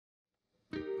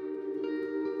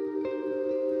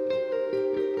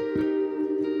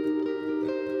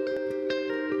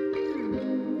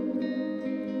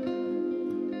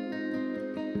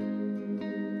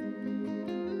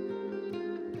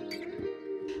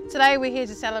Today we're here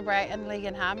to celebrate In League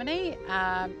and Harmony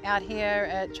out here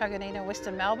at Truganina,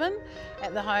 Western Melbourne,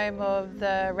 at the home of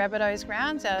the Rabbitohs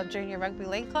grounds, our junior rugby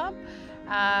league club.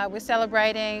 We're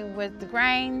celebrating with the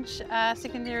Grange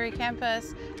secondary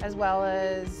campus, as well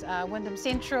as Wyndham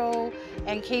Central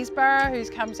and Keysborough, who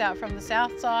comes out from the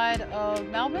south side of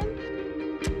Melbourne.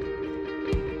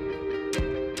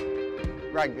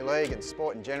 Rugby league and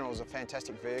sport in general is a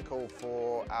fantastic vehicle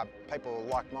for people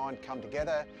like mine to come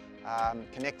together,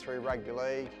 connect through rugby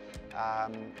league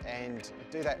and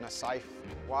do that in a safe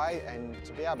way, and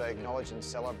to be able to acknowledge and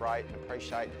celebrate and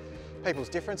appreciate people's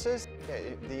differences. Yeah,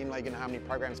 the In League and Harmony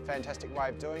program is a fantastic way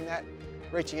of doing that,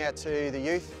 reaching out to the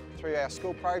youth through our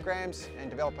school programs and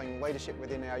developing leadership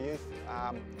within our youth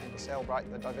and to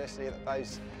celebrate the diversity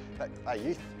that our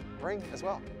youth bring as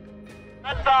well.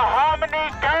 And the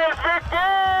Harmony Games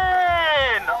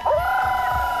begin!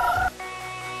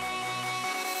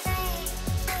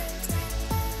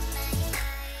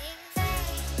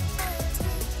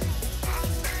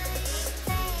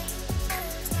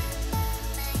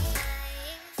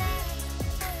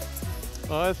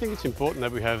 Well, I think it's important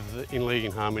that we have the In League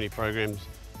and Harmony programs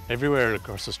everywhere and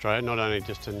across Australia, not only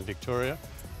just in Victoria.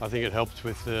 I think it helps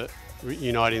with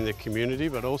uniting the community,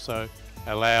 but also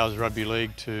allows rugby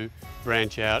league to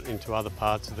branch out into other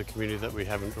parts of the community that we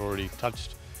haven't already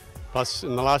touched. Plus,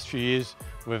 in the last few years,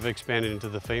 we've expanded into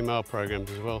the female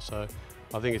programs as well, so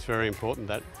I think it's very important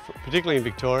that, particularly in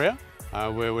Victoria,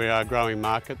 where we are a growing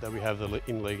market, that we have the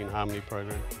In League and Harmony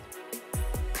program.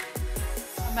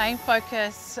 The main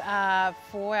focus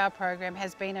for our program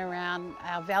has been around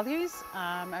our values,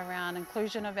 around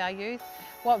inclusion of our youth.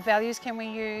 What values can we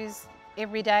use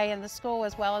every day in the school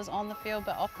as well as on the field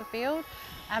but off the field.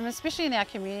 Especially in our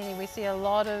community, we see a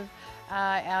lot of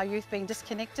our youth being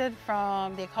disconnected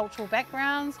from their cultural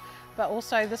backgrounds, but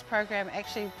also this program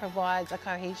actually provides a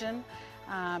cohesion.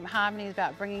 Harmony is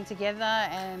about bringing together,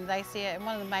 and they see it, and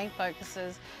one of the main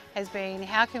focuses has been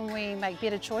how can we make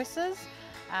better choices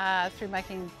through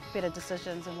making better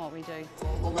decisions in what we do.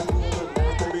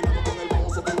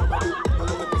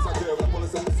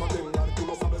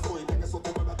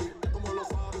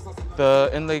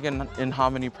 The In League and In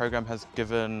Harmony program has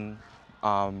given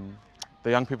the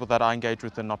young people that I engage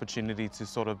with an opportunity to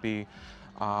sort of be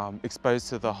exposed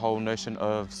to the whole notion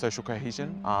of social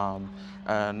cohesion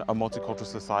and a multicultural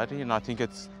society, and I think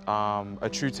it's a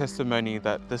true testimony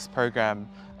that this program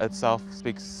itself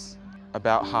speaks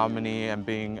about harmony and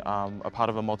being a part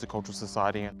of a multicultural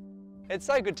society. It's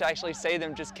so good to actually see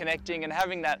them just connecting and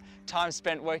having that time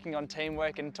spent working on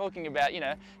teamwork and talking about,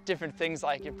 different things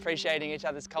like appreciating each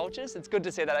other's cultures. It's good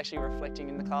to see that actually reflecting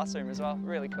in the classroom as well.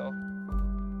 Really cool.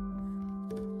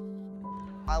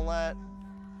 I learnt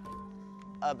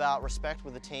about respect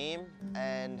with the team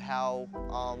and how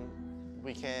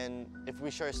if we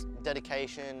show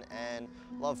dedication and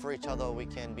love for each other, we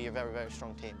can be a very, very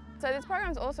strong team. So this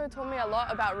program's also taught me a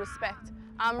lot about respect.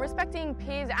 Respecting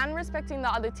peers and respecting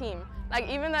the other team. Like,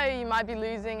 even though you might be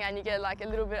losing and you get like a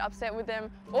little bit upset with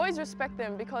them, always respect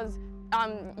them, because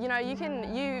you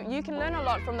can learn a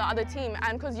lot from the other team,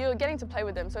 and because you're getting to play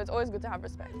with them, so it's always good to have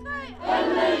respect.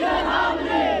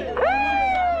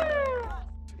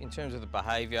 In terms of the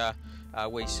behaviour,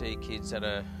 we see kids that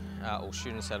are, or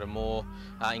students that are more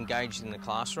engaged in the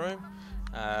classroom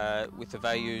with the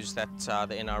values that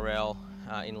the NRL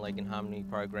In League and Harmony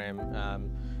program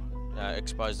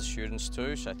expose the students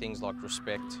to, so things like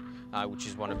respect, which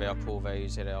is one of our core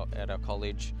values at our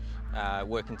college,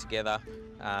 working together,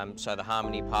 so the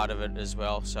harmony part of it as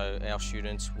well, so our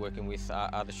students working with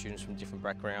other students from different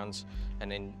backgrounds, and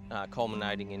then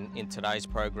culminating in today's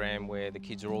program where the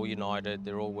kids are all united,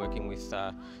 they're all working with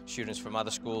students from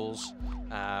other schools,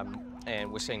 and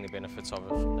we're seeing the benefits of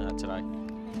it today.